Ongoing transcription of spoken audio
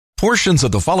Portions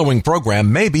of the following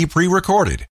program may be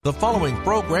pre-recorded. The following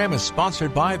program is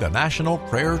sponsored by the National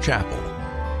Prayer Chapel.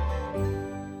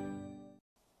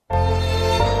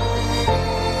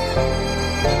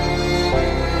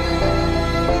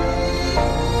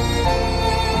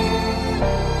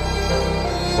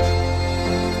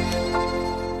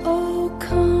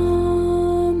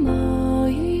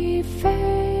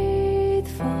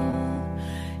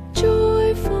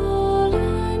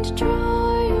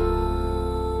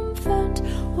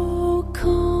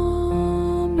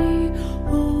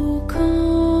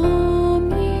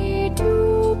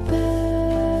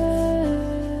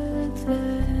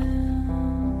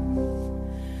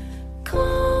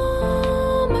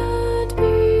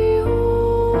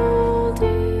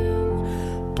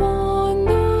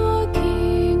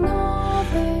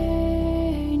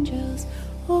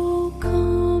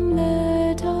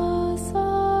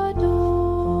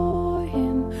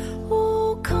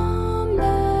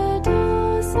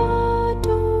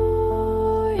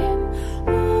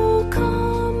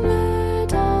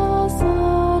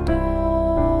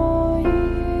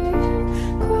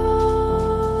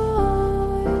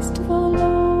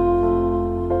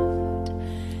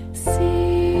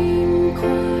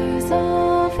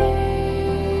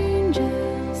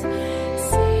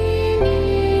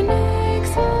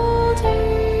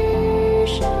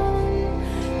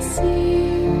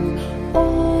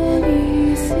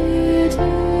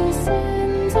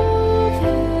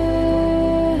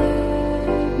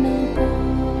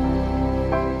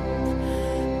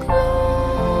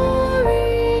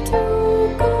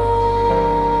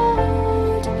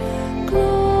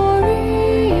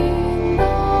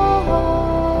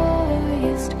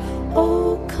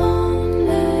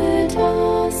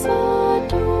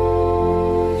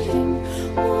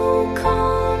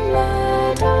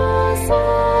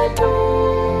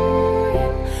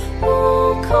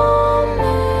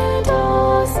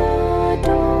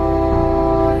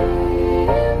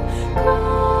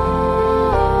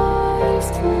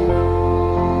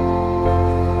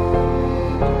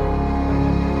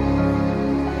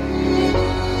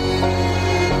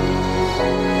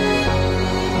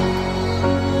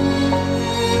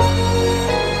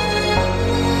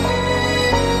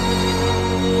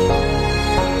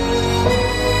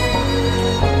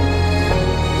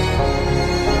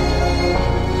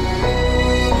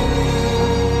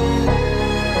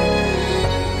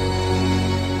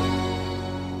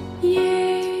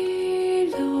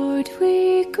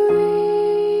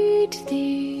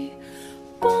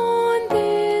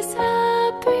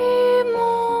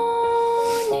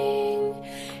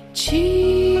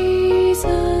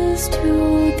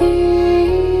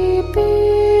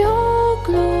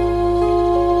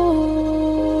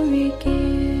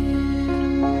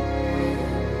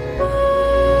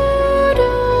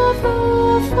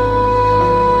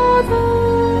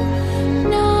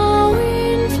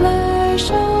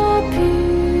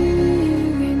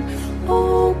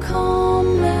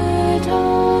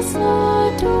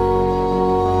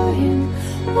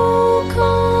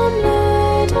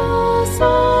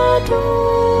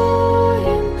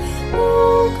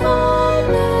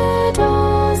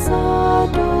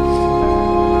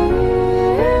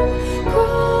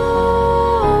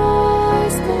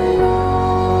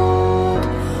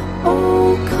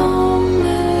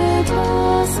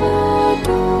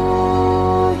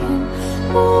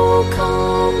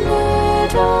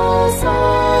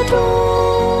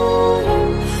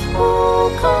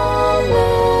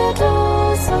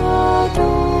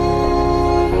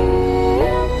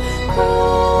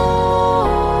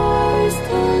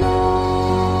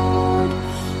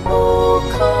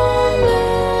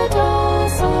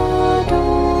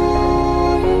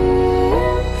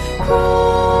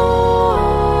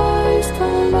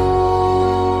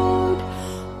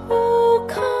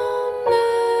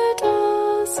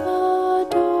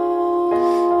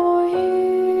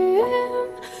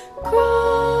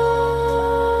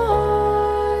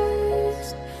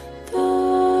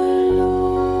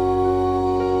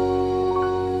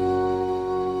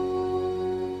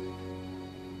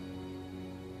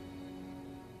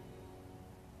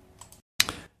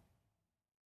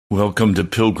 Welcome to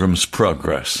Pilgrim's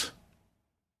Progress.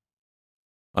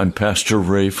 I'm Pastor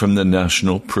Ray from the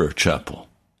National Prayer Chapel.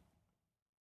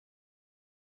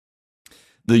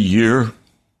 The year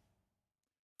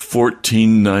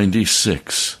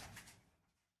 1496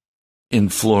 in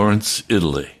Florence,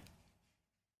 Italy.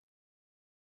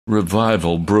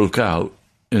 Revival broke out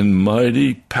in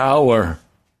mighty power.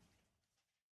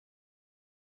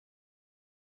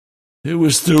 It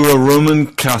was through a Roman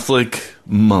Catholic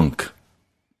monk,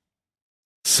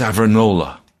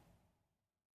 Savonarola,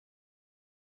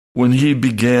 when he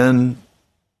began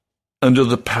under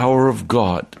the power of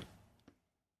God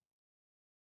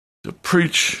to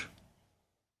preach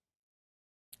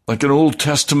like an Old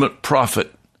Testament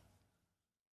prophet.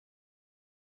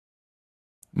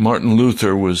 Martin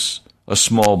Luther was a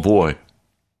small boy.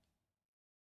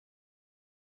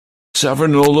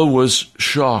 Savonarola was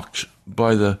shocked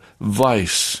by the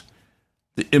vice,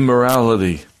 the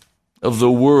immorality of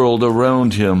the world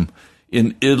around him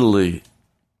in Italy,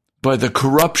 by the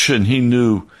corruption he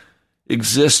knew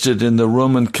existed in the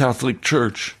Roman Catholic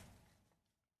Church.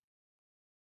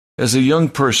 As a young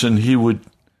person, he would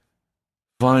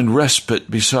find respite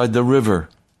beside the river,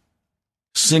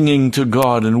 singing to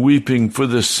God and weeping for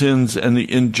the sins and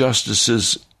the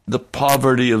injustices, the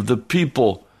poverty of the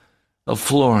people of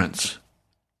Florence.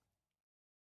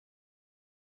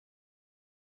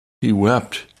 He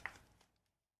wept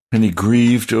and he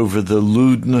grieved over the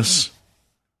lewdness,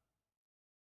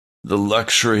 the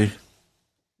luxury,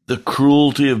 the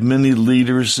cruelty of many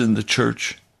leaders in the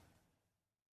church.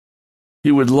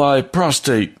 He would lie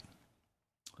prostrate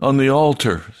on the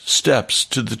altar steps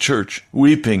to the church,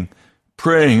 weeping,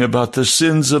 praying about the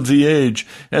sins of the age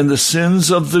and the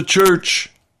sins of the church.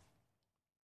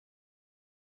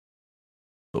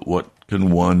 But what can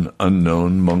one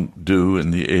unknown monk do in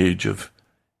the age of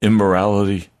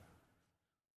immorality,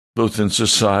 both in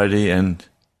society and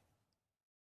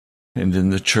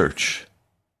in the church?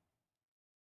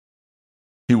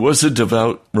 He was a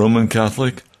devout Roman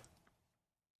Catholic.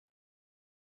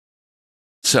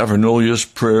 Savonarola's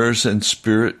prayers and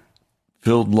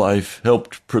spirit-filled life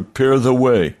helped prepare the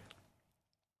way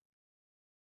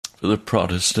for the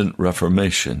Protestant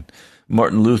Reformation.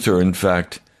 Martin Luther, in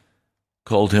fact,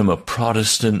 called him a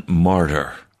Protestant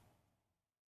martyr.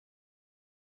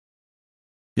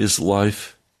 His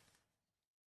life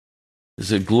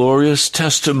is a glorious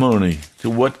testimony to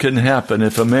what can happen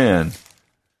if a man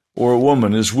or a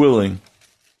woman is willing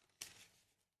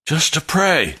just to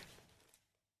pray,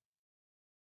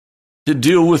 to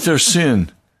deal with their sin,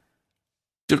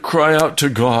 to cry out to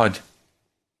God.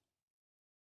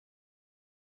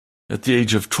 At the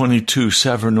age of 22,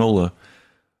 Savonarola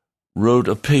wrote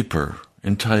a paper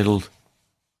entitled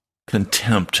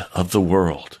Contempt of the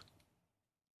World.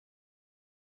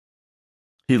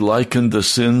 He likened the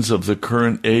sins of the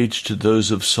current age to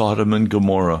those of Sodom and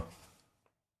Gomorrah.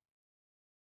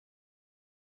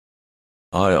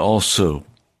 I also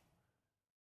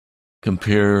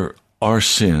compare our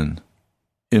sin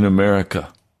in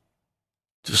America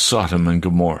to Sodom and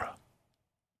Gomorrah.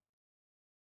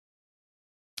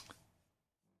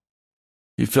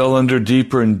 He fell under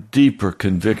deeper and deeper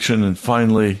conviction, and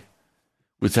finally,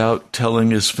 without telling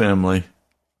his family,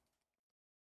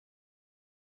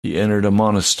 he entered a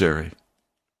monastery,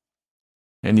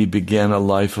 and he began a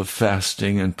life of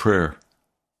fasting and prayer.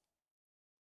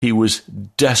 He was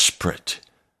desperate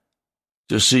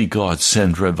to see God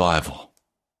send revival.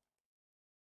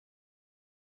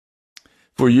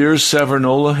 For years,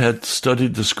 Savonarola had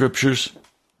studied the Scriptures,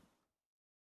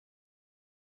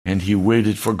 and he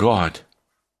waited for God,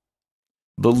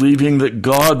 believing that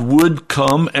God would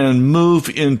come and move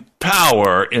in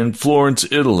power in Florence,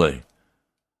 Italy.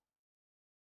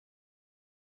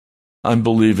 I'm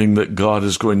believing that God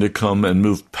is going to come and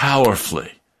move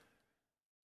powerfully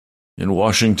in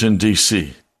Washington,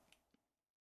 D.C.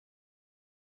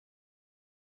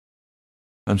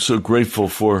 I'm so grateful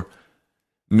for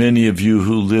many of you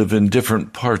who live in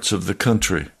different parts of the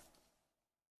country.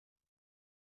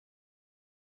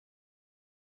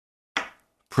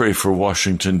 Pray for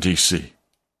Washington, D.C.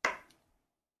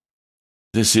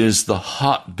 This is the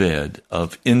hotbed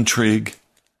of intrigue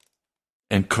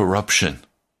and corruption,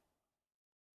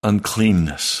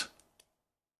 uncleanness.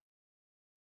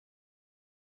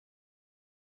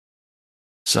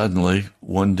 Suddenly,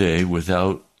 one day,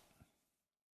 without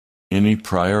any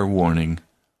prior warning,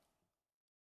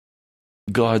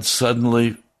 God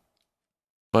suddenly,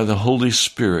 by the Holy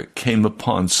Spirit, came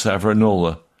upon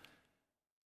Savonarola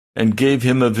and gave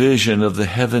him a vision of the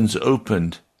heavens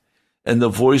opened, and the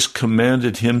voice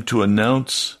commanded him to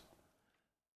announce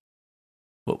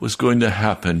what was going to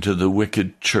happen to the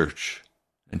wicked church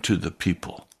and to the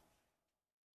people.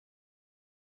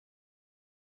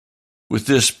 With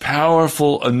this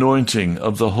powerful anointing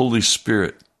of the Holy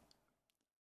Spirit,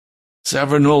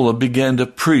 Savonarola began to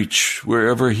preach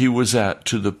wherever he was at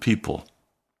to the people.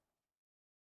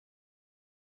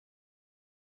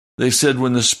 They said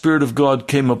when the Spirit of God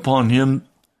came upon him,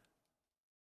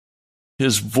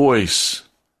 his voice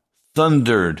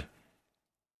thundered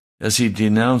as he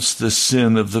denounced the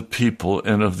sin of the people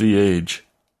and of the age.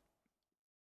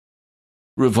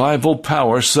 Revival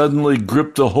power suddenly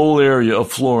gripped the whole area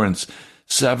of Florence.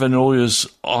 Savonarola's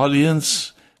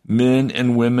audience, men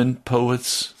and women,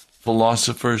 poets,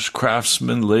 philosophers,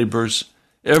 craftsmen, laborers,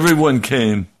 everyone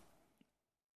came.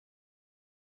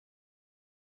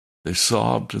 They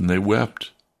sobbed and they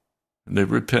wept and they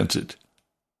repented.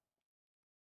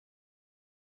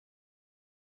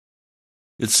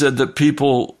 It said that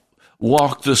people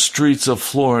walked the streets of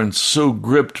Florence so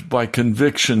gripped by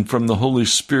conviction from the Holy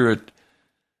Spirit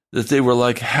that they were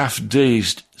like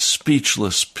half-dazed,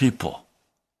 speechless people.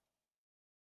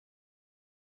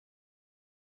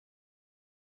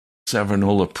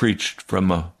 Savonarola preached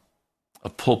from a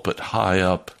pulpit high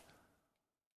up.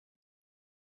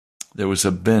 There was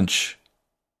a bench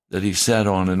that he sat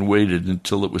on and waited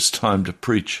until it was time to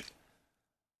preach.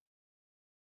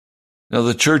 Now,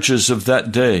 the churches of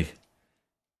that day,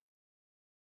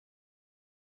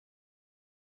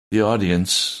 the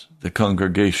audience, the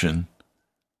congregation,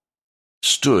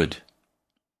 stood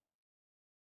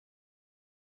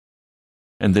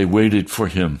and they waited for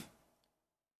him.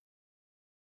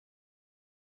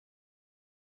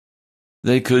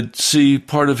 They could see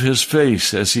part of his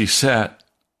face as he sat,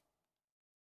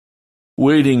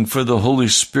 waiting for the Holy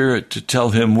Spirit to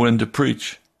tell him when to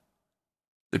preach.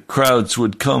 The crowds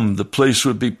would come, the place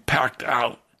would be packed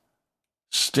out,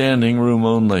 standing room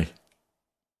only.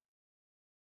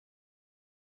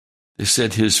 They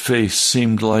said his face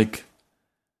seemed like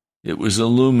it was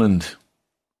illumined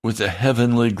with a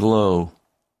heavenly glow.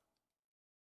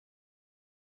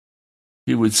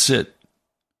 He would sit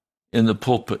in the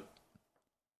pulpit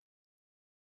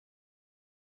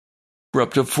for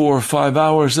up to 4 or 5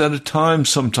 hours at a time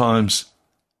sometimes.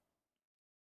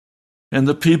 And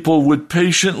the people would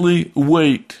patiently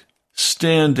wait,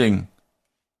 standing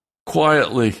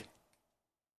quietly.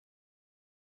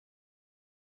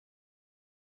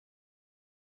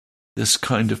 This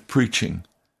kind of preaching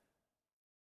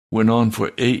went on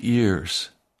for 8 years.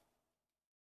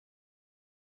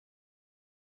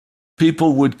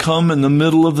 People would come in the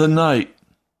middle of the night,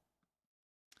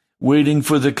 waiting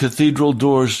for the cathedral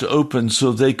doors to open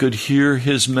so they could hear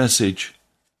his message.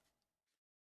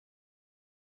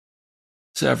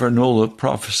 Savonarola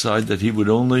prophesied that he would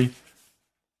only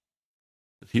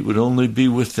be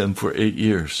with them for 8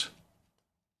 years.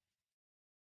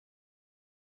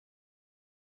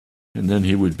 And then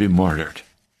he would be martyred.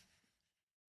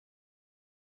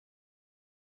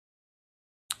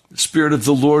 The Spirit of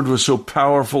the Lord was so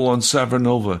powerful on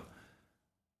Savonarola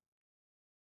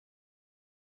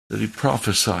that he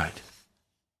prophesied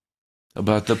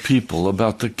about the people,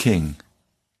 about the king.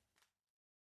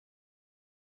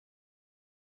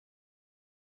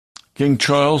 King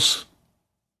Charles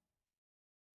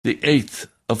VIII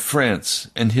of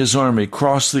France and his army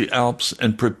crossed the Alps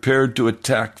and prepared to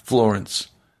attack Florence.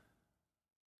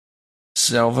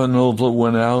 Savonarola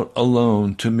went out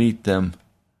alone to meet them.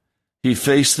 He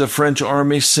faced the French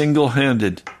army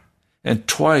single-handed and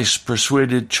twice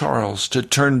persuaded Charles to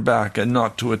turn back and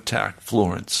not to attack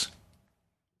Florence.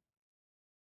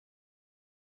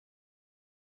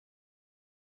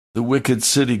 The wicked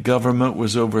city government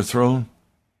was overthrown.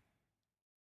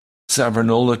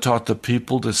 Savonarola taught the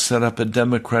people to set up a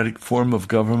democratic form of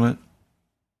government.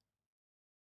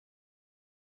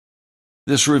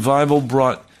 This revival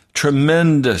brought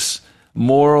tremendous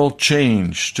moral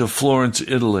change to Florence,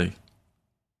 Italy.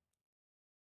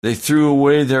 They threw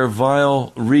away their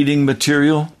vile reading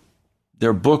material,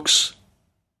 their books.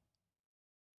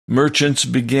 Merchants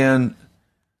began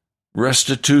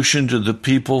restitution to the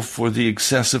people for the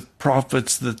excessive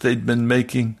profits that they'd been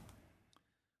making.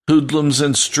 Hoodlums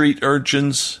and street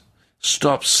urchins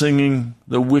stopped singing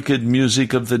the wicked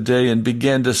music of the day and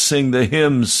began to sing the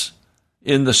hymns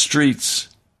in the streets.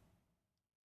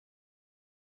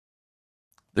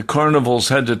 The carnivals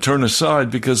had to turn aside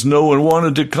because no one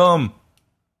wanted to come.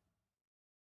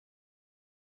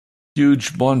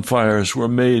 Huge bonfires were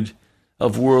made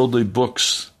of worldly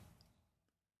books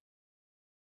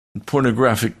and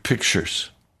pornographic pictures,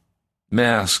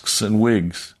 masks and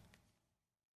wigs.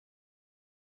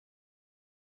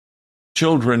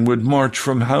 Children would march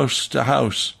from house to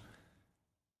house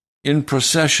in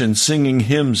procession, singing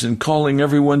hymns and calling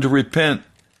everyone to repent.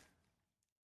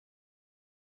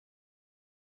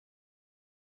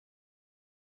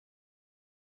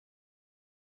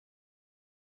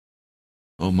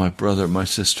 Oh, my brother, my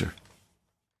sister,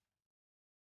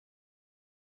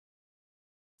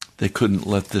 they couldn't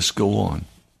let this go on.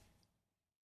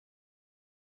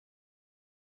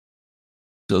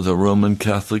 So the Roman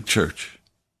Catholic Church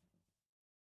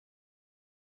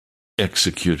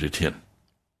executed him,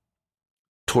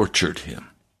 tortured him.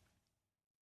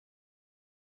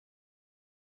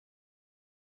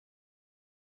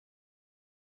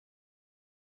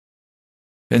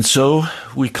 And so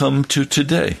we come to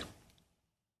today.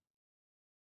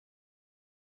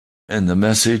 And the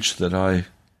message that I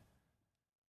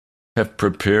have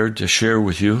prepared to share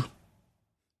with you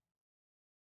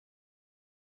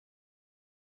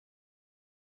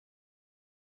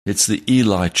it's the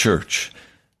Eli Church,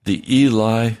 the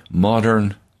Eli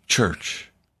Modern Church.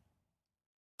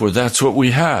 For that's what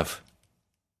we have.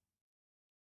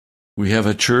 We have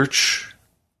a church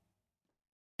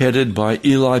headed by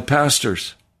Eli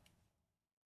pastors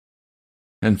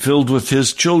and filled with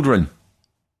his children.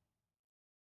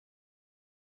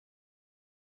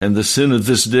 And the sin of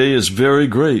this day is very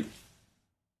great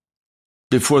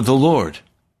before the Lord.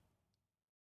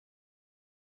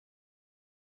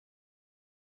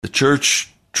 The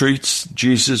church treats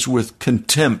Jesus with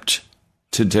contempt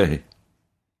today.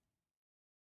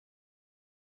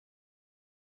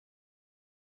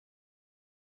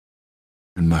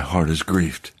 And my heart is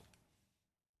grieved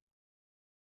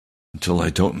until I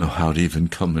don't know how to even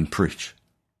come and preach.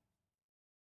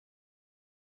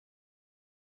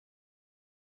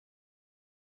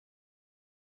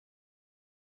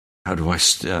 How do I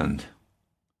stand,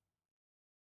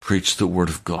 preach the Word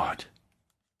of God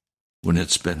when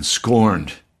it's been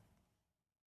scorned?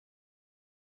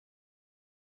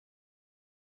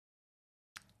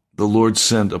 The Lord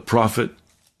sent a prophet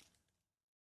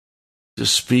to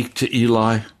speak to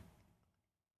Eli.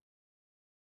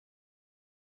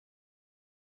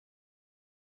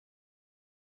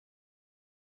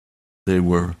 They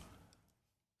were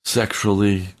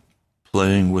sexually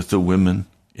playing with the women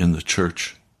in the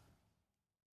church.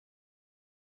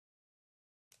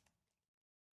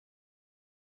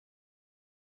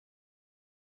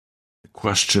 The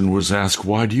question was asked,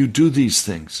 why do you do these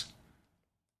things?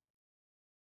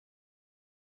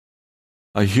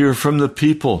 I hear from the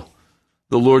people,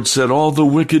 the Lord said, all the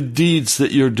wicked deeds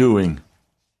that you're doing.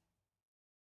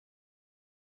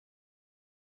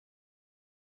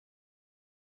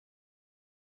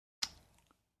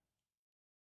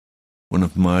 One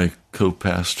of my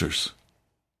co-pastors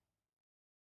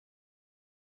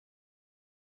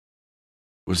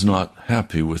was not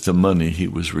happy with the money he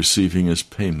was receiving as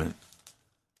payment.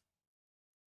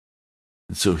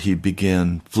 And so he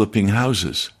began flipping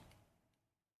houses.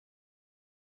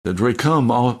 Said, Ray,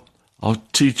 come, I'll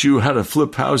teach you how to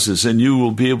flip houses, and you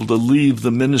will be able to leave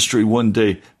the ministry one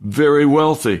day very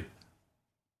wealthy.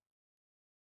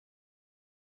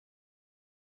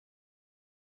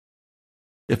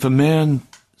 If a man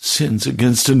sins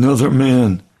against another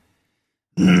man,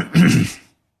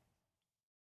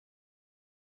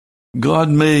 God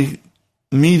may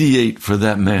mediate for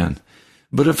that man.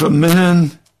 But if a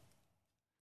man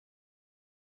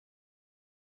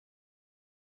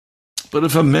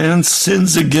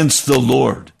sins against the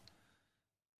Lord,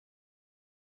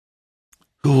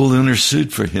 who will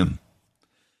intercede for him?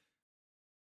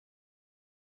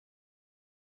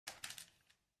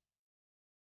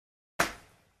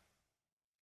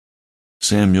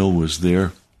 Samuel was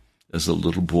there as a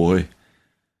little boy,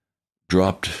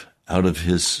 dropped out of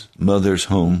his mother's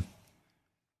home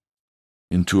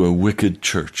into a wicked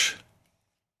church.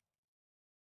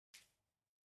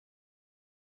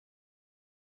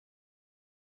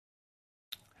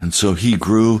 And so he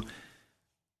grew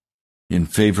in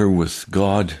favor with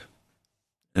God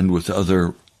and with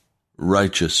other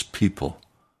righteous people.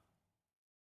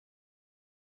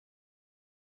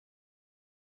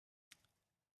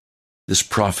 This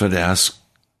prophet asked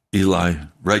Eli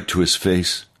right to his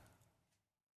face,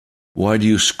 why do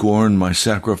you scorn my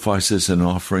sacrifices and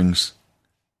offerings?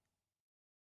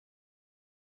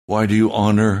 Why do you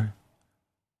honor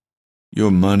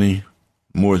your money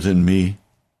more than me?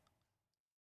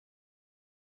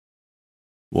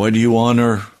 Why do you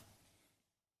honor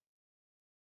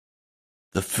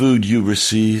the food you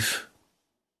receive?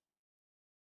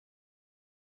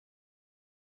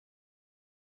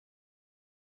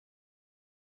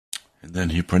 And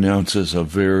then he pronounces a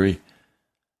very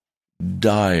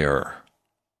dire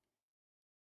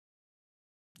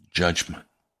judgment.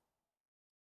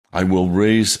 I will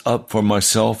raise up for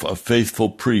myself a faithful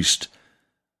priest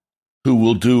who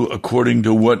will do according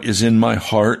to what is in my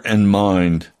heart and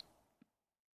mind.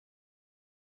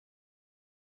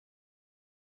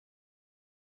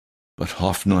 But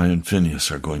Hophni and Phinehas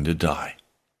are going to die.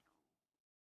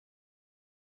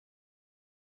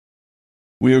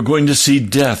 We are going to see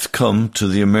death come to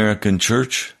the American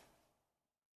church.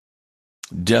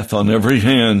 Death on every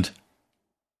hand.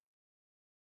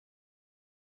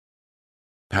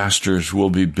 Pastors will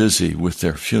be busy with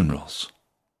their funerals.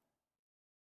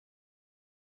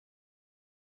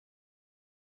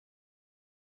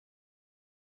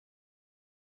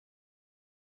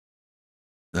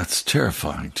 That's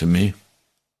terrifying to me.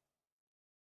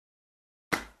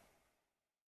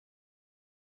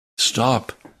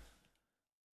 Stop.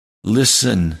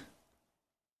 Listen.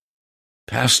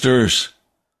 Pastors,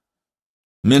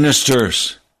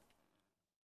 ministers,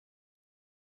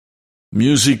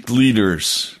 music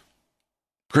leaders,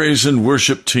 praise and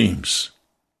worship teams.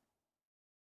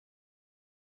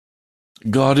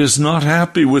 God is not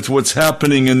happy with what's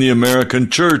happening in the American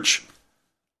church.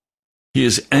 He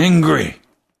is angry.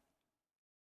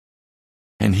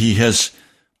 And he has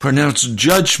pronounced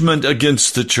judgment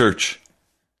against the church.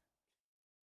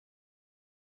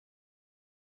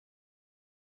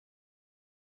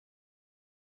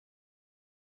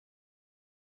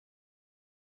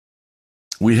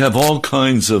 We have all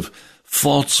kinds of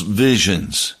false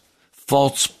visions,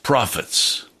 false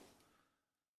prophets.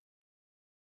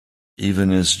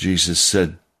 Even as Jesus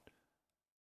said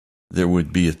there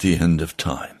would be at the end of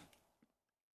time.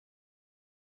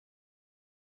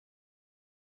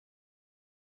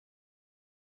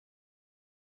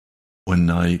 One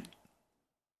night,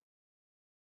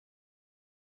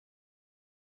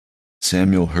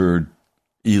 Samuel heard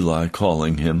Eli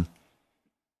calling him.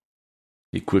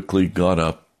 He quickly got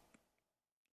up,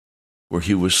 where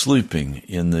he was sleeping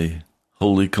in the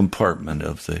holy compartment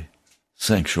of the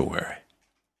sanctuary.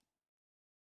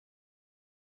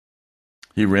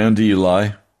 He ran to Eli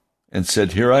and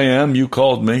said, "Here I am, you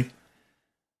called me."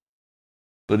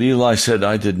 But Eli said,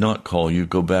 "I did not call you,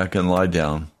 go back and lie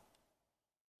down."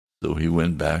 So he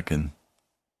went back and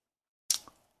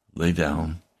lay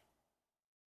down.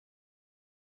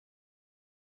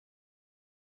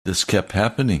 This kept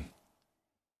happening.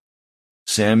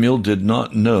 Samuel did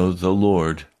not know the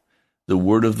Lord. The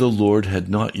word of the Lord had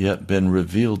not yet been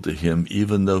revealed to him,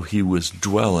 even though he was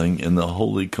dwelling in the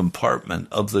holy compartment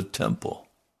of the temple.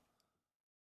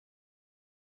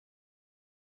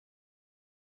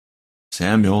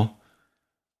 Samuel,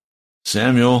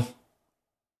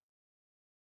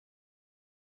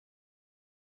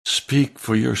 speak,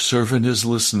 for your servant is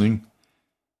listening.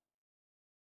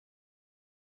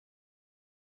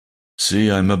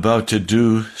 See, I'm about to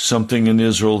do something in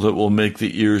Israel that will make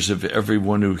the ears of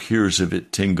everyone who hears of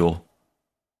it tingle.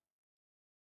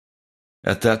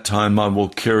 At that time I will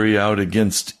carry out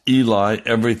against Eli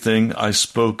everything I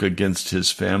spoke against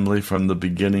his family from the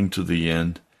beginning to the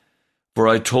end. For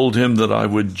I told him that I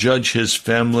would judge his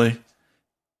family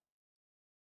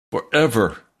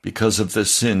forever because of the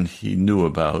sin he knew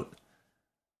about,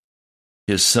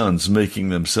 his sons making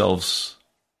themselves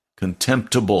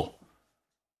contemptible,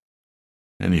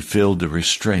 and he failed to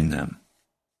restrain them.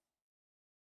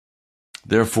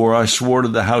 Therefore I swore to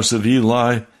the house of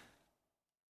Eli,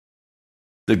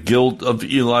 the guilt of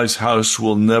Eli's house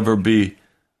will never be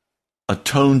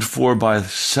atoned for by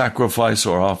sacrifice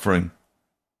or offering.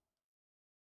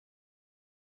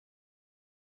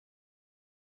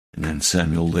 And then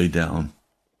Samuel lay down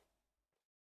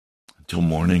until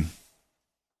morning.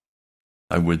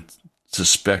 I would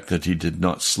suspect that he did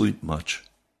not sleep much.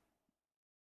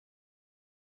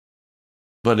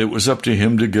 But it was up to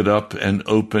him to get up and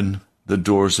open the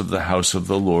doors of the house of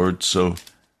the Lord, so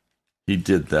he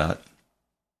did that.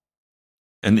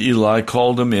 And Eli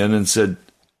called him in and said,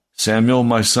 "Samuel,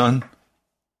 my son?"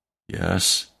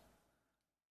 "Yes."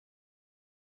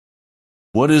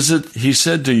 "What is it he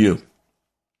said to you?"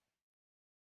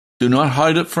 "Do not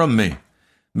hide it from me.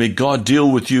 May God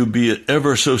deal with you, be it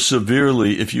ever so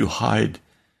severely, if you hide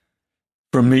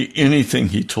from me anything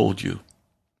he told you."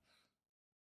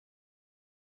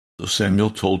 So Samuel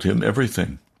told him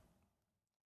everything,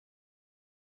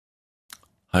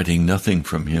 hiding nothing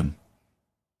from him.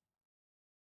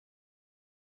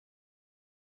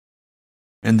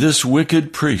 And this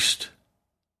wicked priest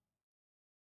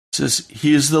says,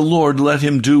 "He is the Lord, let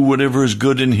him do whatever is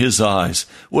good in his eyes."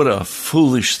 What a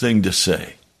foolish thing to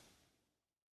say.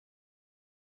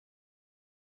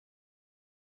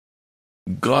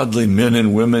 Godly men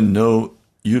and women know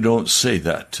you don't say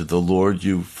that to the Lord.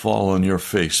 You fall on your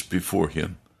face before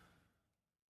him.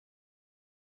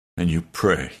 And you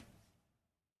pray.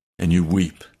 And you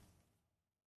weep.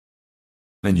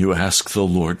 And you ask the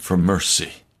Lord for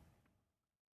mercy.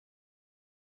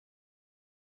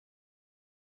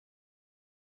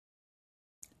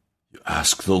 You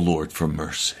ask the Lord for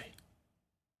mercy.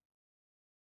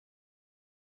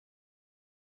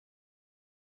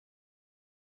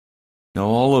 Now,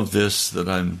 all of this that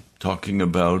I'm talking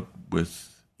about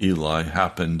with Eli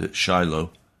happened at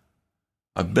Shiloh.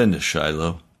 I've been to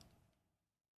Shiloh.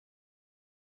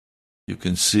 You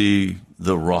can see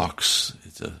the rocks.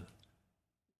 It's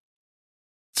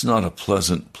not a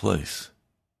pleasant place.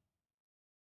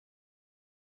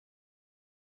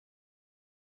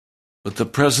 But the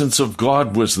presence of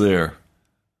God was there.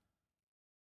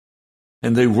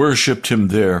 And they worshiped him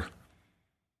there.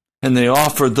 And they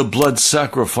offered the blood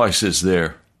sacrifices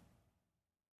there.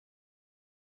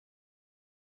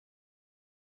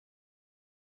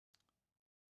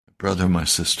 Brother, my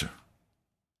sister,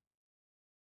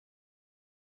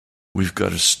 we've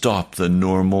got to stop the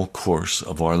normal course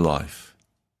of our life.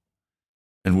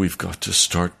 And we've got to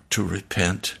start to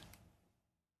repent.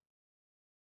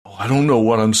 Oh, I don't know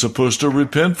what I'm supposed to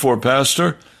repent for,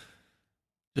 Pastor.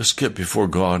 Just get before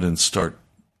God and start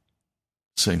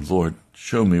saying, Lord,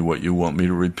 show me what you want me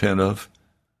to repent of.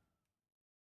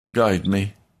 Guide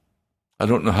me. I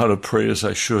don't know how to pray as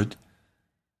I should,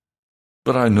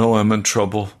 but I know I'm in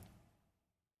trouble.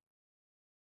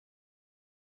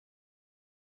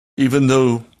 Even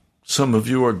though some of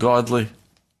you are godly,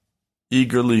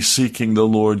 eagerly seeking the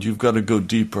Lord, you've got to go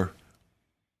deeper.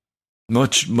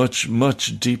 Much, much,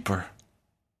 much deeper.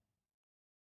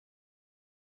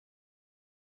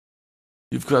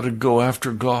 You've got to go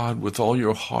after God with all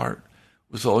your heart,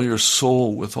 with all your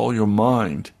soul, with all your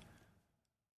mind.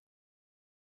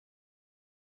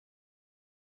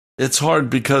 It's hard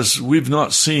because we've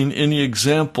not seen any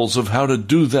examples of how to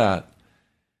do that.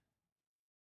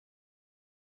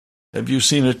 Have you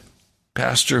seen a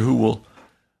pastor who will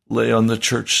lay on the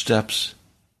church steps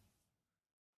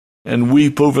and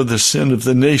weep over the sin of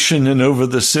the nation and over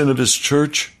the sin of his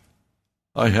church?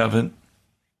 I haven't.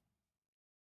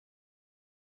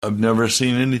 I've never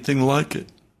seen anything like it.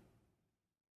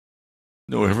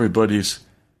 No,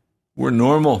 we're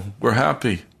normal, we're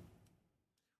happy.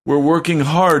 We're working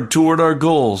hard toward our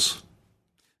goals.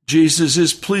 Jesus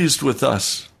is pleased with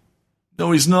us.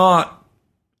 No, he's not.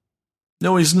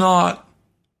 No, he's not.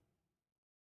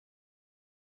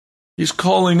 He's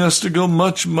calling us to go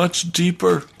much, much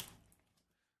deeper.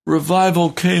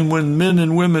 Revival came when men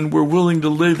and women were willing to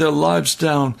lay their lives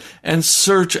down and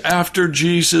search after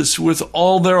Jesus with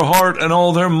all their heart and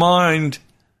all their mind.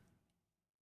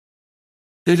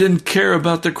 They didn't care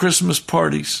about the Christmas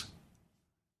parties.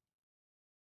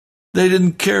 They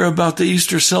didn't care about the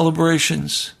Easter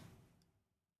celebrations.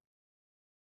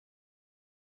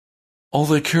 All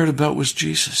they cared about was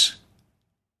Jesus.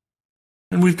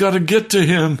 And we've got to get to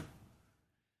him.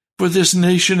 For this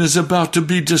nation is about to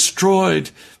be destroyed.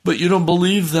 But you don't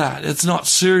believe that. It's not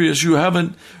serious. You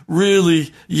haven't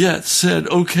really yet said,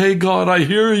 okay, God, I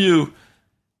hear you.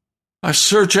 I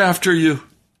search after you.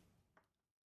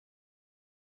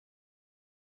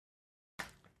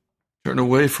 Turn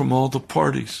away from all the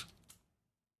parties.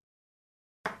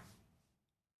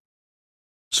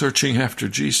 Searching after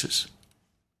Jesus.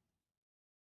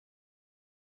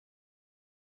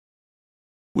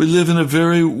 We live in a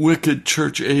very wicked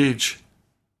church age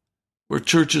where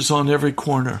church is on every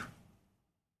corner,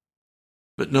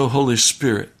 but no Holy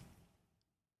Spirit.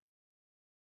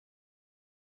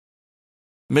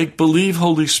 Make believe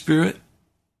Holy Spirit.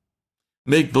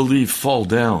 Make believe fall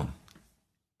down.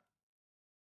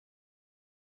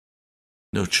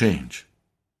 No change.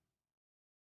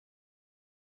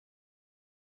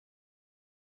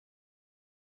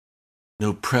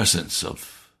 No presence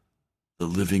of the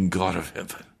living God of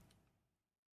heaven.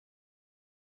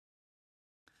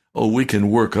 Oh, we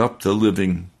can work up the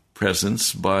living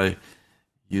presence by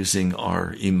using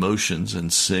our emotions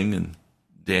and sing and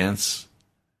dance.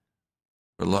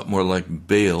 We're a lot more like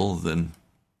Baal than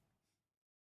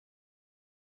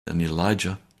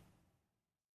Elijah.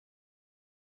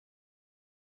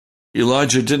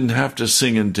 Elijah didn't have to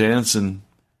sing and dance and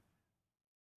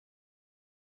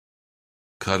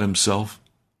cut himself.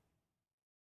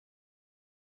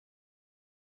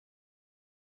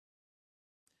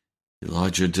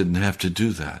 Elijah didn't have to do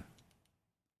that.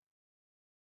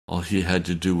 All he had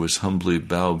to do was humbly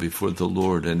bow before the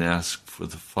Lord and ask for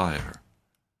the fire.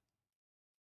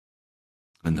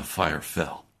 And the fire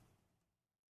fell.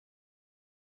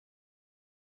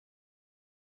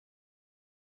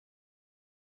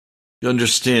 You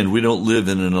understand, we don't live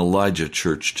in an Elijah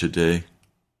church today.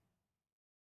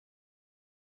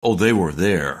 Oh, they were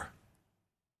there.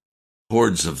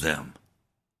 Hordes of them.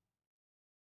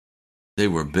 They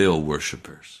were Baal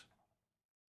worshipers.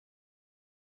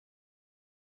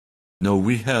 No,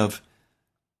 we have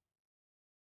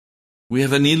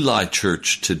an Eli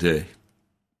church today.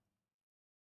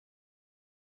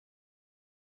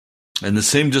 And the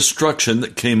same destruction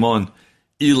that came on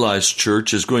Eli's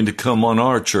church is going to come on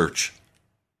our church.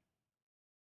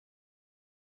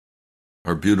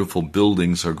 Our beautiful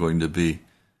buildings are going to be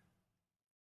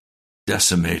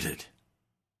decimated.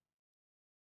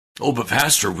 Oh, but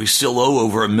Pastor, we still owe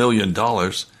over $1 million.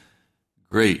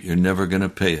 Great, you're never going to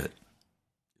pay it.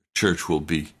 Church will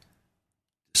be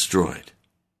destroyed.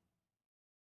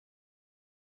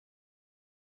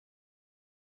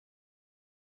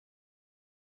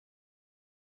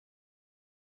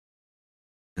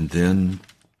 And then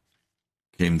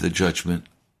came the judgment.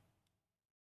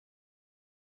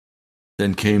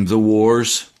 Then came the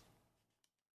wars.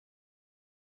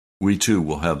 We too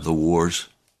will have the wars.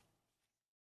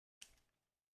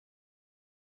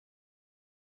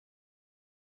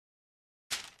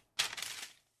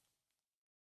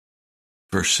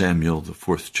 First Samuel, the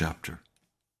 4th chapter.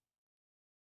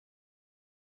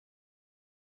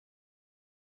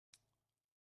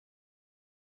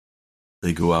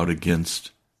 They go out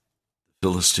against the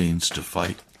Philistines to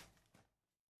fight.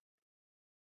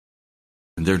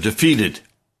 And they're defeated.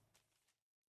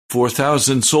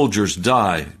 4,000 soldiers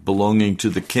die belonging to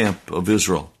the camp of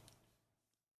Israel.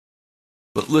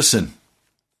 But listen.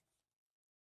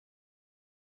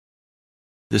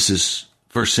 This is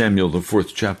 1 Samuel, the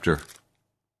 4th chapter.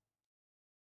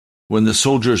 When the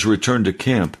soldiers returned to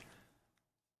camp,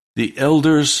 the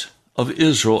elders of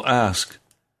Israel asked,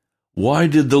 "Why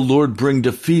did the Lord bring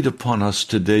defeat upon us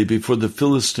today before the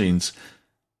Philistines?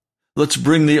 Let's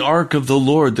bring the ark of the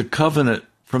Lord, the covenant,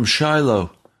 from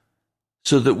Shiloh,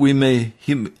 so that we may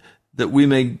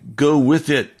go with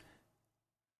it,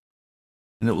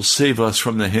 and it will save us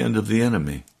from the hand of the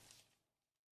enemy."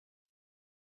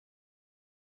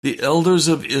 The elders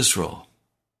of Israel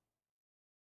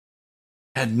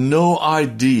had no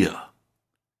idea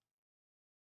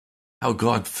how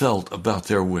God felt about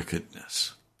their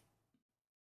wickedness.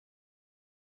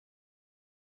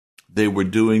 They were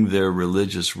doing their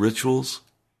religious rituals.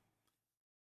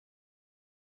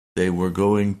 They were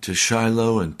going to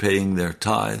Shiloh and paying their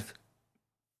tithe.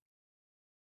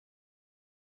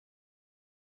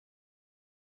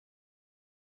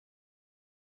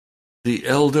 The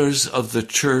elders of the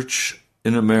church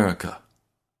in America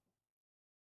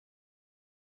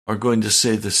are going to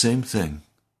say the same thing.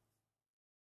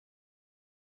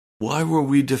 Why were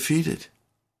we defeated?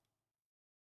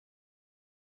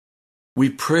 We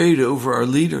prayed over our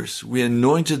leaders. We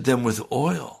anointed them with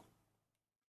oil.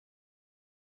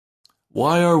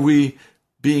 Why are we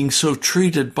being so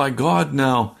treated by God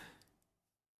now?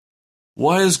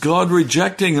 Why is God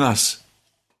rejecting us?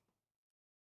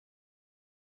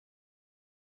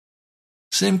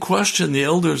 Same question the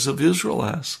elders of Israel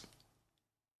asked.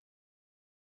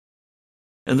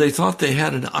 And they thought they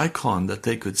had an icon that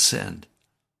they could send.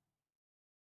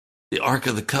 The Ark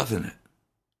of the Covenant.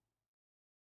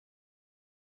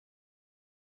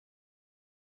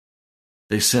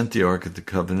 They sent the Ark of the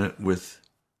Covenant with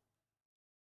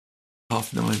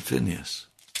Hophni and Phinehas.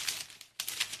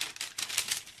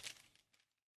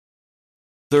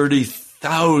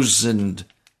 30,000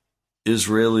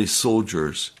 Israeli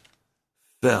soldiers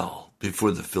fell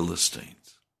before the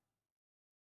Philistines.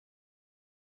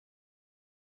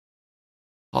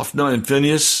 Hophni and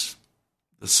Phinehas,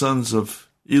 the sons of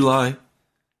Eli,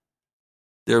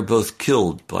 they're both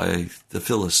killed by the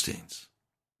Philistines.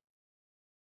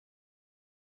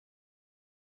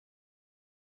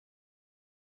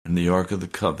 And the Ark of the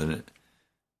Covenant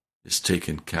is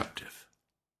taken captive.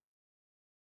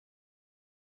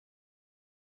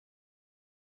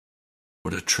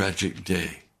 What a tragic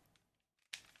day.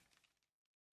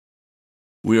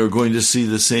 We are going to see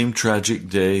the same tragic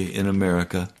day in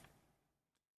America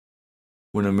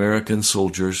when American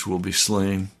soldiers will be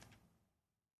slain.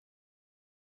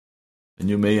 And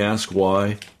you may ask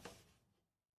why?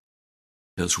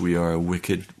 Because we are a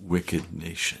wicked, wicked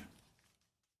nation.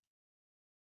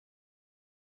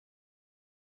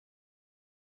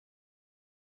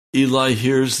 Eli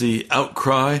hears the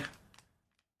outcry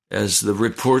as the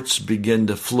reports begin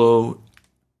to flow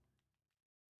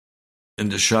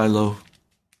into Shiloh.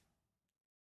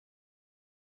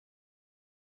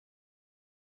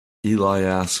 Eli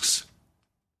asks,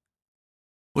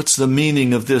 "What's the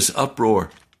meaning of this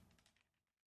uproar?"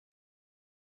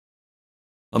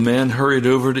 A man hurried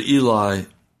over to Eli.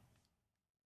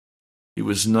 He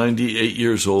was 98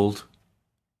 years old.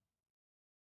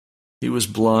 He was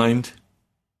blind.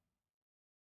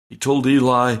 He told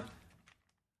Eli,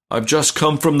 "I've just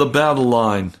come from the battle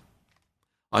line.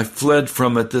 I fled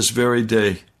from it this very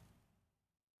day."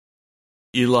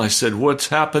 Eli said, "What's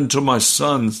happened to my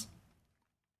sons?"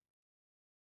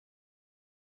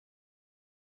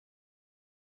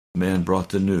 The man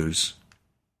brought the news.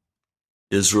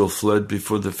 Israel fled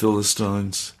before the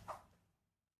Philistines.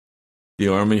 The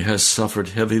army has suffered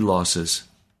heavy losses.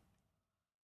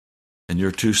 And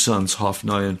your two sons,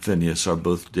 Hophni and Phinehas, are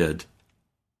both dead.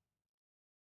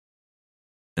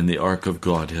 And the ark of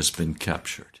God has been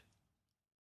captured.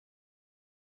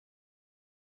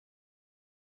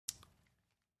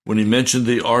 When he mentioned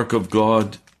the ark of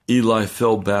God, Eli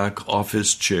fell back off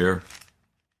his chair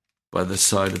by the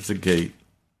side of the gate.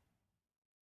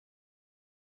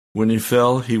 When he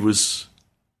fell, he was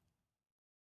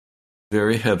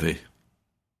very heavy,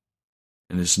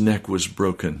 and his neck was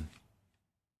broken,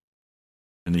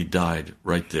 and he died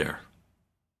right there.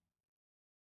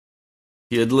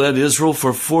 He had led Israel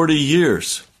for 40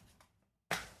 years.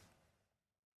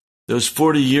 Those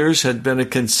 40 years had been a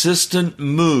consistent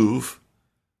move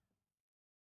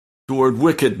toward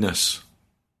wickedness.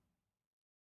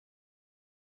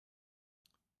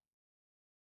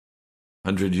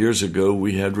 "100 years ago,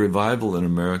 we had revival in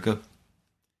America.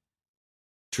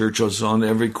 Churches on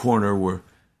every corner were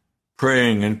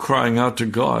praying and crying out to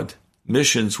God.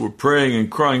 Missions were praying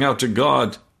and crying out to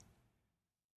God.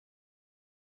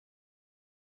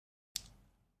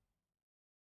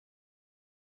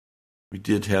 We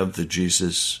did have the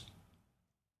Jesus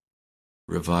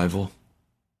revival.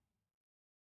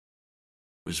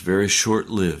 It was very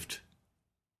short-lived,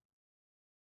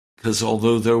 because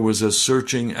although there was a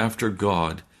searching after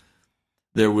God,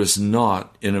 there was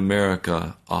not in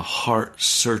America a heart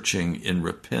searching in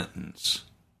repentance.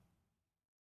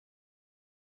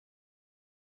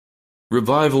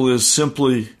 Revival is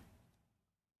simply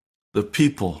the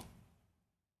people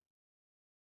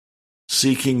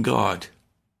seeking God,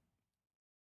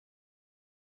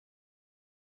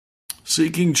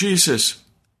 seeking Jesus,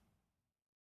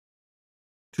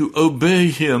 to obey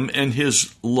him and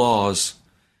his laws,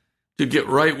 to get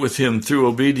right with him through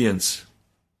obedience.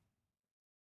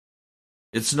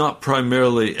 It's not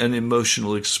primarily an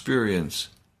emotional experience.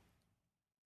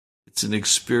 It's an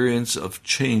experience of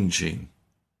changing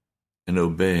and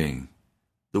obeying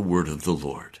the word of the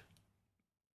Lord.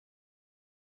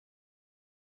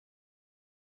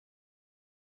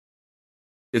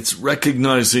 It's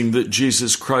recognizing that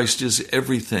Jesus Christ is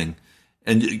everything,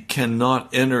 and you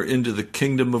cannot enter into the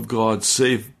kingdom of God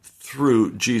save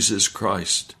through Jesus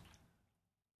Christ.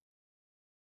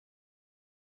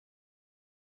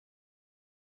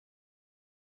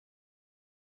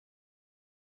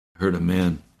 I heard a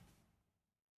man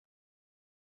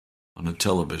on a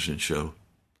television show,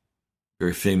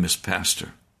 very famous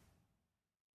pastor.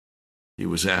 He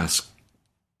was asked,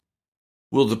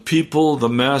 "Will the people, the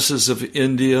masses of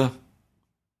India,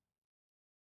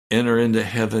 enter into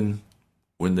heaven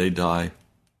when they die?"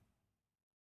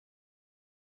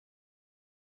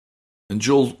 And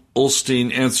Joel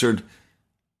Osteen answered,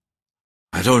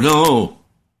 "I don't know.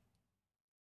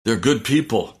 They're good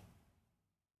people.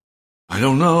 I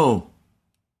don't know."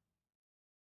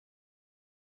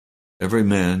 Every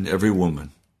man, every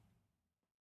woman,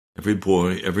 every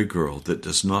boy, every girl that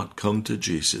does not come to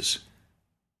Jesus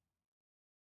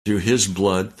through his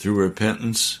blood, through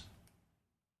repentance,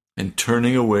 and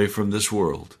turning away from this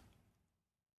world,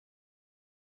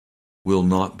 will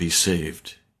not be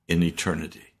saved in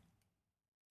eternity.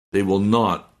 They will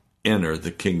not enter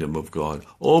the kingdom of God.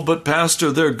 "Oh, but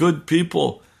Pastor, they're good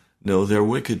people." No, they're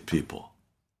wicked people,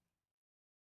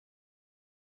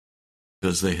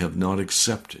 because they have not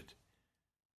accepted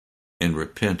and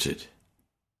repented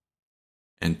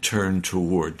and turned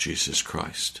toward Jesus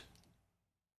Christ.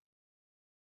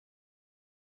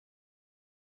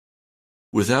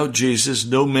 Without Jesus,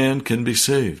 no man can be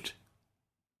saved.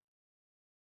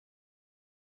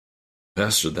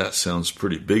 "Pastor, that sounds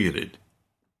pretty bigoted."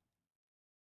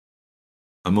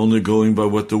 I'm only going by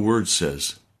what the Word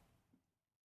says.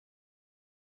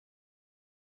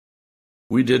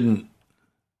 We didn't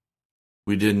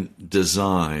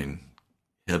design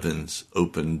heaven's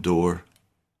open door.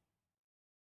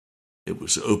 It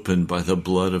was opened by the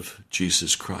blood of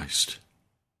Jesus Christ.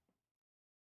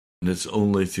 And it's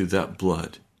only through that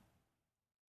blood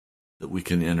that we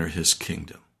can enter his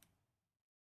kingdom.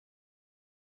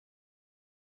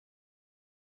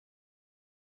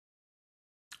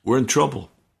 We're in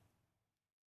trouble.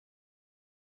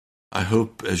 I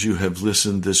hope as you have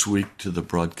listened this week to the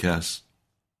broadcast,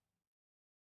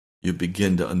 you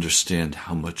begin to understand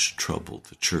how much trouble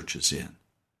the church is in.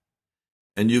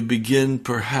 And you begin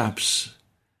perhaps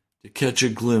to catch a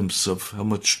glimpse of how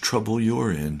much trouble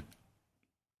you're in.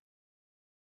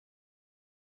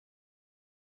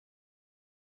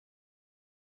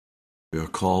 We are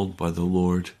called by the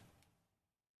Lord.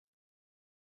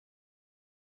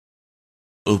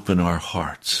 Open our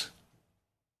hearts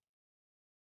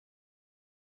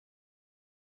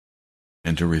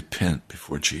and to repent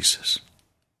before Jesus.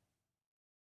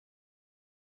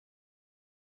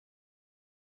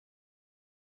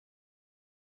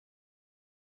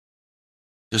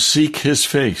 To seek his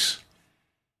face.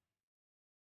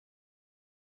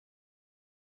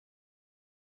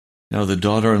 Now the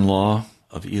daughter-in-law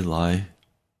of Eli,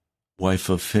 wife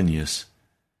of Phinehas,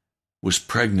 was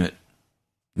pregnant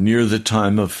near the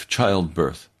time of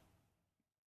childbirth.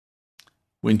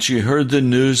 When she heard the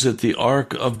news that the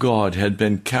ark of God had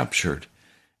been captured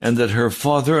and that her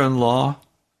father-in-law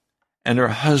and her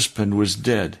husband was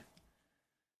dead,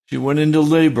 she went into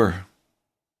labor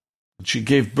and she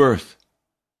gave birth,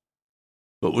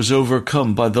 but was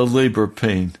overcome by the labor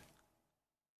pain.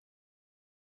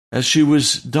 As she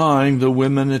was dying, the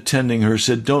women attending her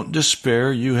said, "Don't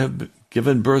despair, you have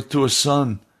given birth to a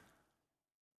son."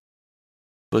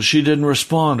 But she didn't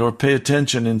respond or pay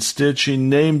attention. Instead, she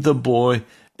named the boy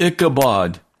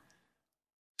Ichabod,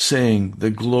 saying, "The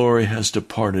glory has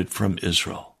departed from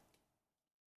Israel."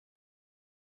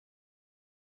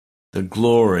 The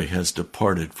glory has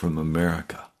departed from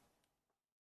America.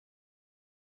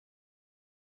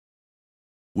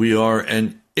 We are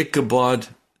an Ichabod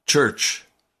church.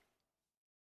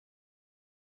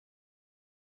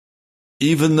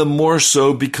 Even the more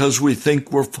so because we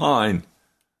think we're fine.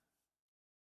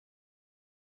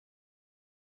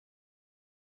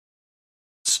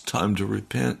 It's time to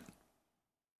repent.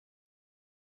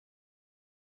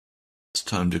 It's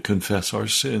time to confess our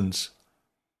sins.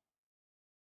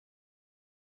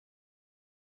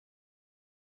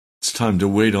 It's time to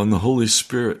wait on the Holy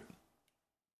Spirit.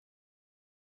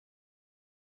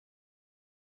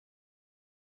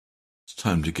 It's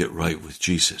time to get right with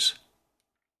Jesus.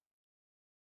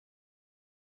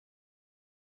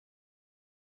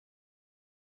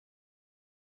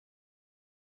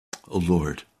 O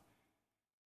Lord,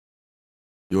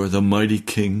 you are the mighty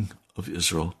King of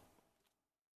Israel,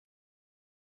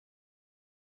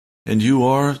 and you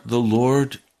are the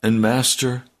Lord and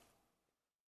Master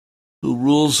who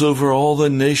rules over all the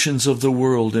nations of the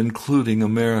world, including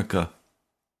America.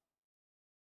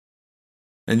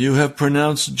 And you have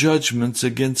pronounced judgments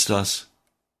against us,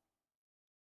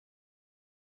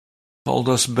 called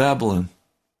us Babylon.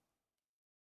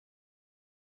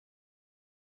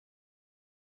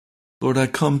 Lord, I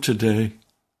come today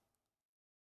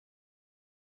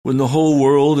when the whole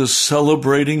world is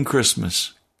celebrating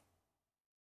Christmas.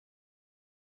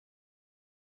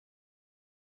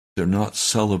 They're not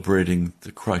celebrating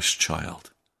the Christ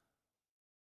child.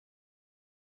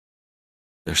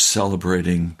 They're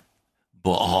celebrating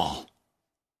Baal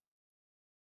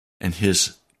and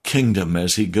his kingdom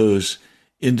as he goes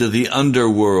into the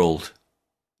underworld.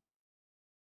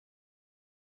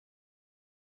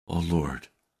 Oh Lord,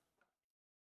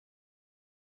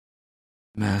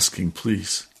 I'm asking,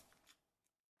 please,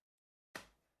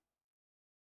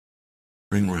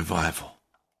 bring revival.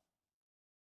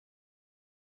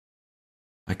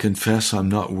 I confess I'm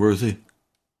not worthy.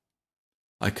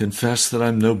 I confess that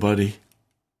I'm nobody.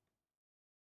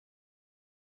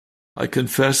 I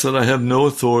confess that I have no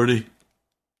authority.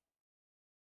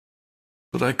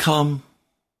 But I come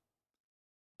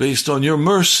based on your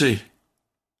mercy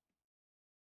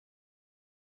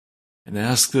and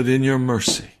ask that in your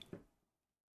mercy,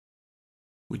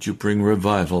 would you bring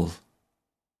revival?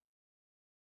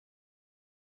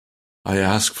 I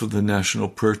ask for the National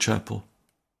Prayer Chapel.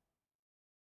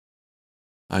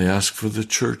 I ask for the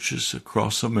churches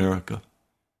across America.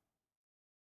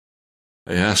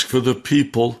 I ask for the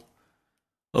people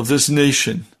of this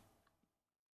nation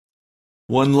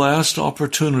one last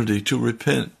opportunity to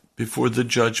repent before the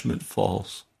judgment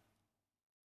falls.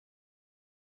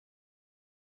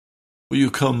 Will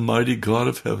you come, mighty God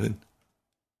of heaven?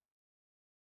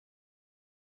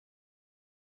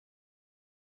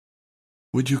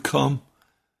 Would you come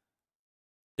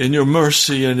in your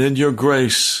mercy and in your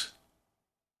grace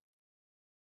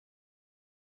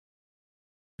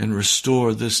and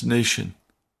restore this nation,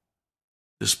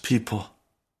 this people?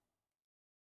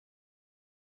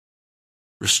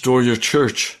 Restore your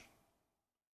church.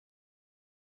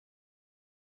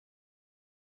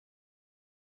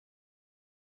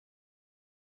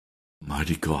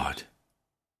 Mighty God,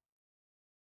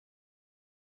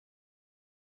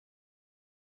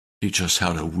 teach us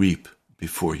how to weep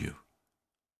before you.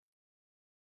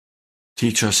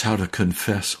 Teach us how to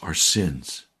confess our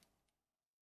sins.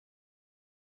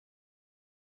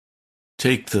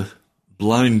 Take the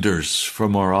blinders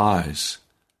from our eyes.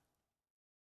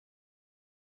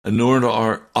 Anoint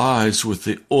our eyes with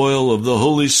the oil of the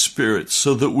Holy Spirit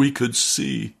so that we could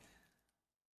see.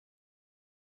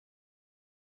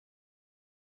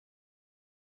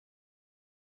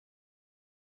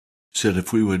 Said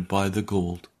if we would buy the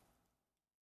gold,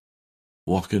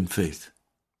 walk in faith.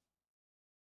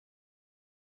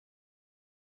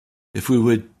 If we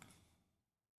would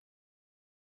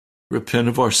repent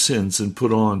of our sins and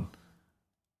put on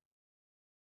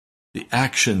the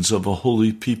actions of a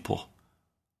holy people,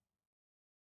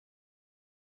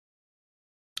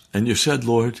 And you said,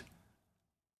 Lord,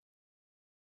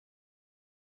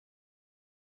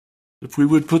 if we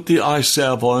would put the eye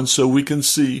salve on so we can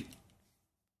see,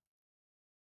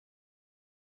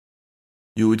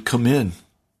 you would come in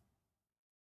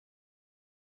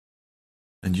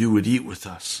and you would eat with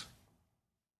us.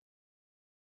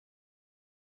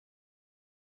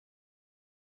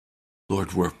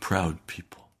 Lord, we're proud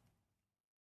people.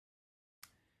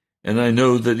 And I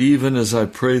know that even as I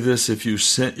pray this, if you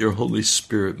sent your Holy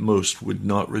Spirit, most would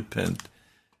not repent.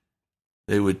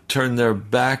 They would turn their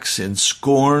backs in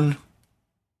scorn.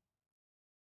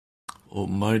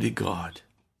 Almighty God.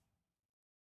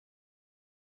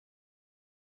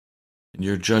 And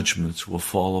your judgments will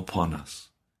fall upon us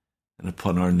and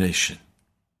upon our nation.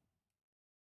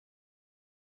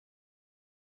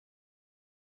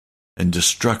 And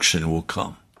destruction will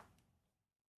come.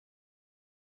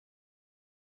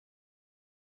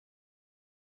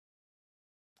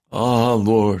 Ah,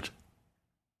 Lord,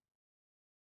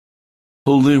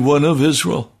 Holy One of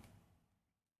Israel,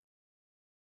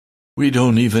 we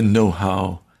don't even know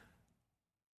how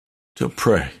to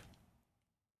pray.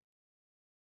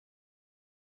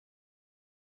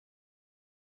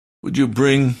 Would you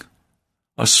bring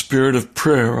a spirit of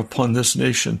prayer upon this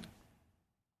nation?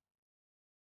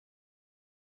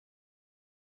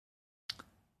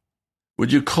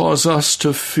 Would you cause us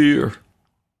to fear?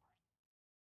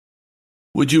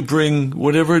 Would you bring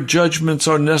whatever judgments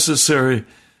are necessary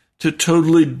to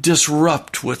totally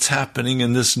disrupt what's happening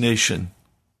in this nation?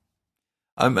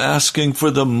 I'm asking for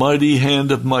the mighty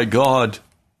hand of my God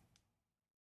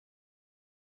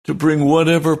to bring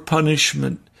whatever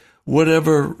punishment,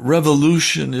 whatever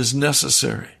revolution is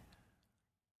necessary,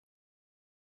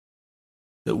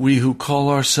 that we who call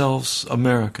ourselves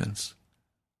Americans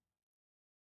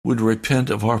would repent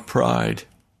of our pride.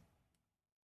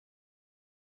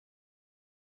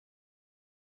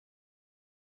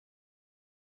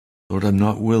 Lord, I'm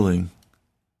not willing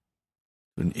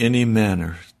in any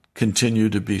manner continue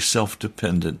to be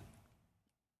self-dependent.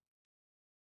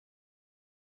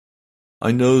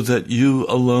 I know that you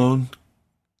alone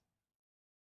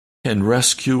can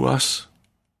rescue us,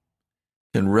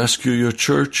 can rescue your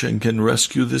church, and can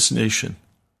rescue this nation.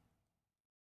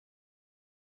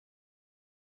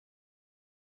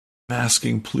 I'm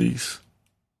asking, please,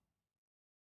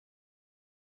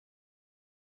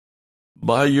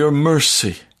 by your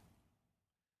mercy,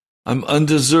 I'm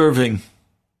undeserving.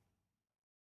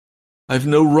 I've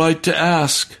no right to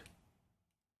ask.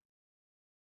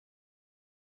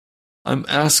 I'm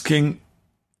asking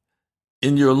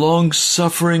in your long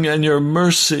suffering and your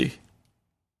mercy,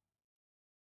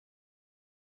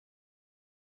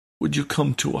 would you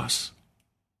come to us?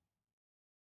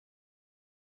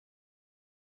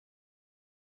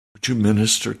 Would you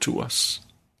minister to us?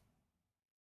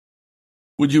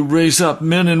 Would you raise up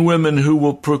men and women who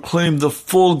will proclaim the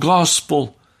full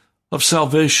gospel of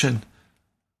salvation,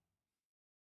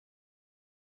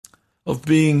 of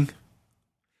being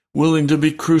willing to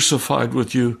be crucified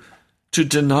with you, to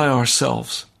deny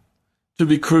ourselves, to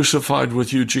be crucified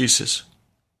with you, Jesus.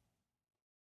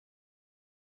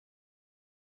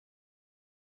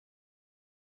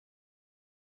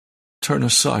 Turn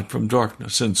aside from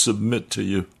darkness and submit to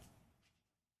you.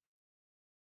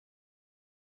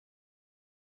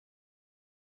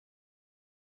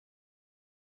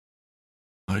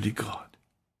 Mighty God.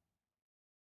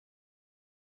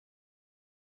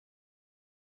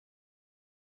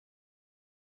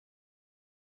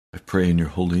 I pray in your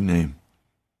holy name.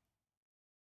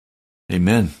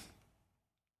 Amen.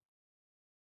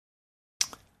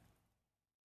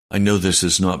 I know this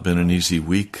has not been an easy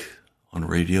week on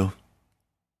radio,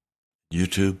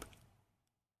 YouTube,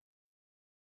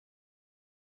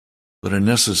 but a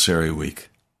necessary week.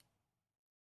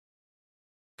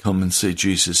 Come and say,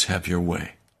 Jesus, have your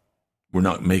way. We're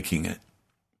not making it.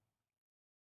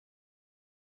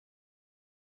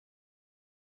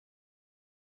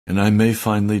 And I may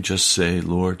finally just say,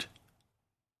 Lord,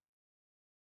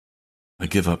 I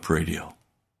give up radio.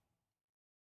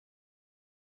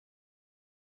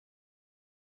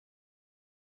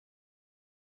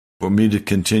 For me to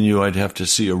continue, I'd have to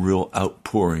see a real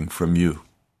outpouring from you.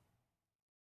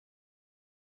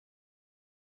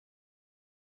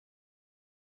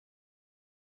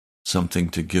 Something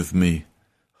to give me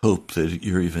hope that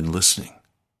you're even listening.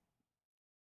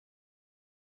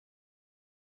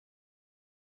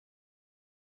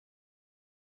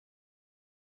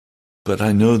 But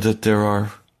I know that there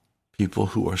are people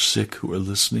who are sick who are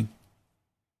listening.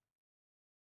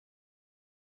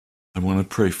 I want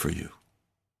to pray for you.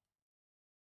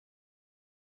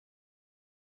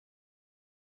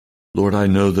 Lord, I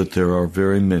know that there are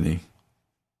very many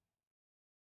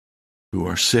who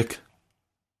are sick,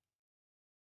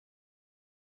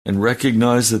 and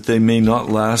recognize that they may not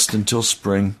last until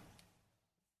spring.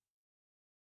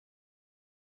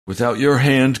 Without your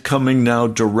hand coming now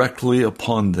directly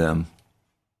upon them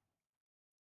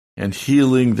and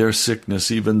healing their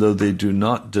sickness, even though they do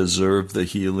not deserve the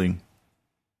healing.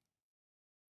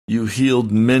 You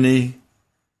healed many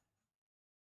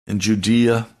in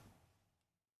Judea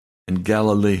and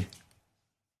Galilee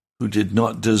who did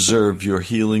not deserve your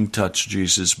healing touch,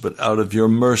 Jesus, but out of your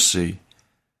mercy,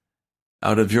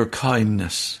 out of your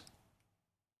kindness,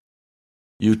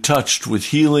 you touched with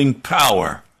healing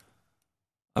power.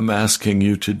 I'm asking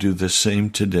you to do the same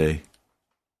today.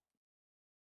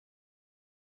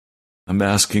 I'm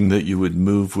asking that you would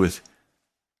move with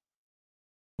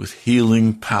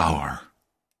healing power.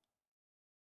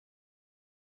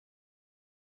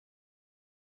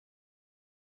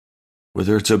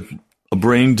 Whether it's a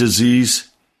brain disease,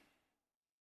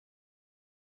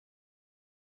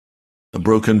 a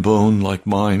broken bone like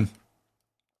mine,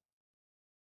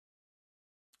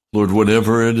 Lord,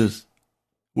 whatever it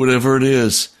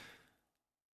is,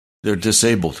 they're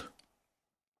disabled.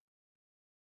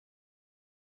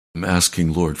 I'm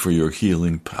asking, Lord, for your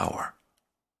healing power.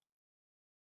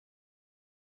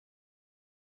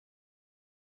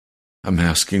 I'm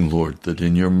asking, Lord, that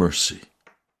in your mercy,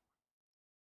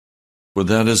 for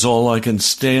that is all I can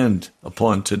stand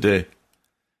upon today,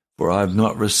 for I have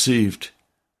not received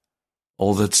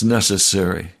all that's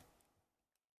necessary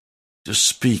to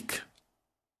speak.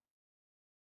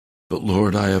 But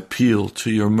Lord, I appeal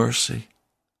to your mercy.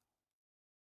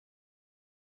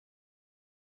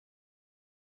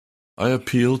 I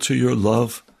appeal to your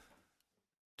love,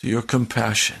 to your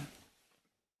compassion.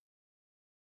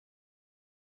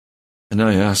 And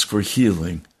I ask for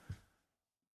healing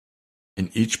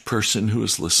in each person who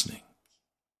is listening.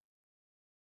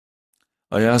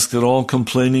 I ask that all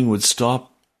complaining would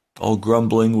stop, all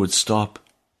grumbling would stop,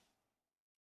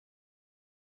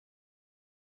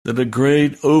 that a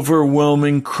great,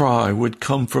 overwhelming cry would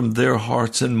come from their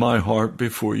hearts and my heart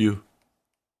before you.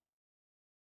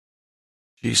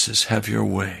 Jesus, have your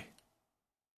way.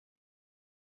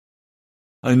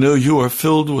 I know you are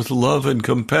filled with love and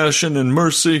compassion and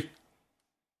mercy,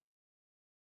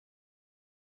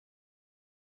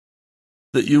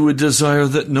 that you would desire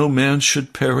that no man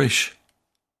should perish.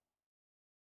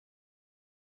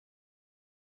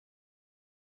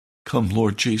 Come,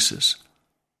 Lord Jesus.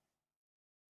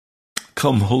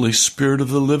 Come, Holy Spirit of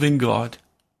the living God.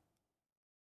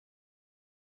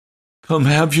 Come,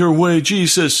 have your way,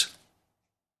 Jesus.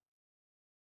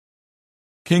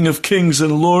 King of kings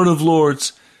and Lord of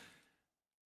lords,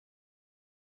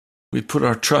 we put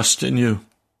our trust in you.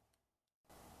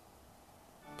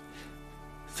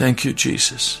 Thank you,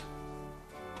 Jesus.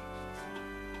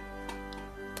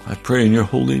 I pray in your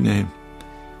holy name.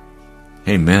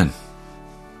 Amen.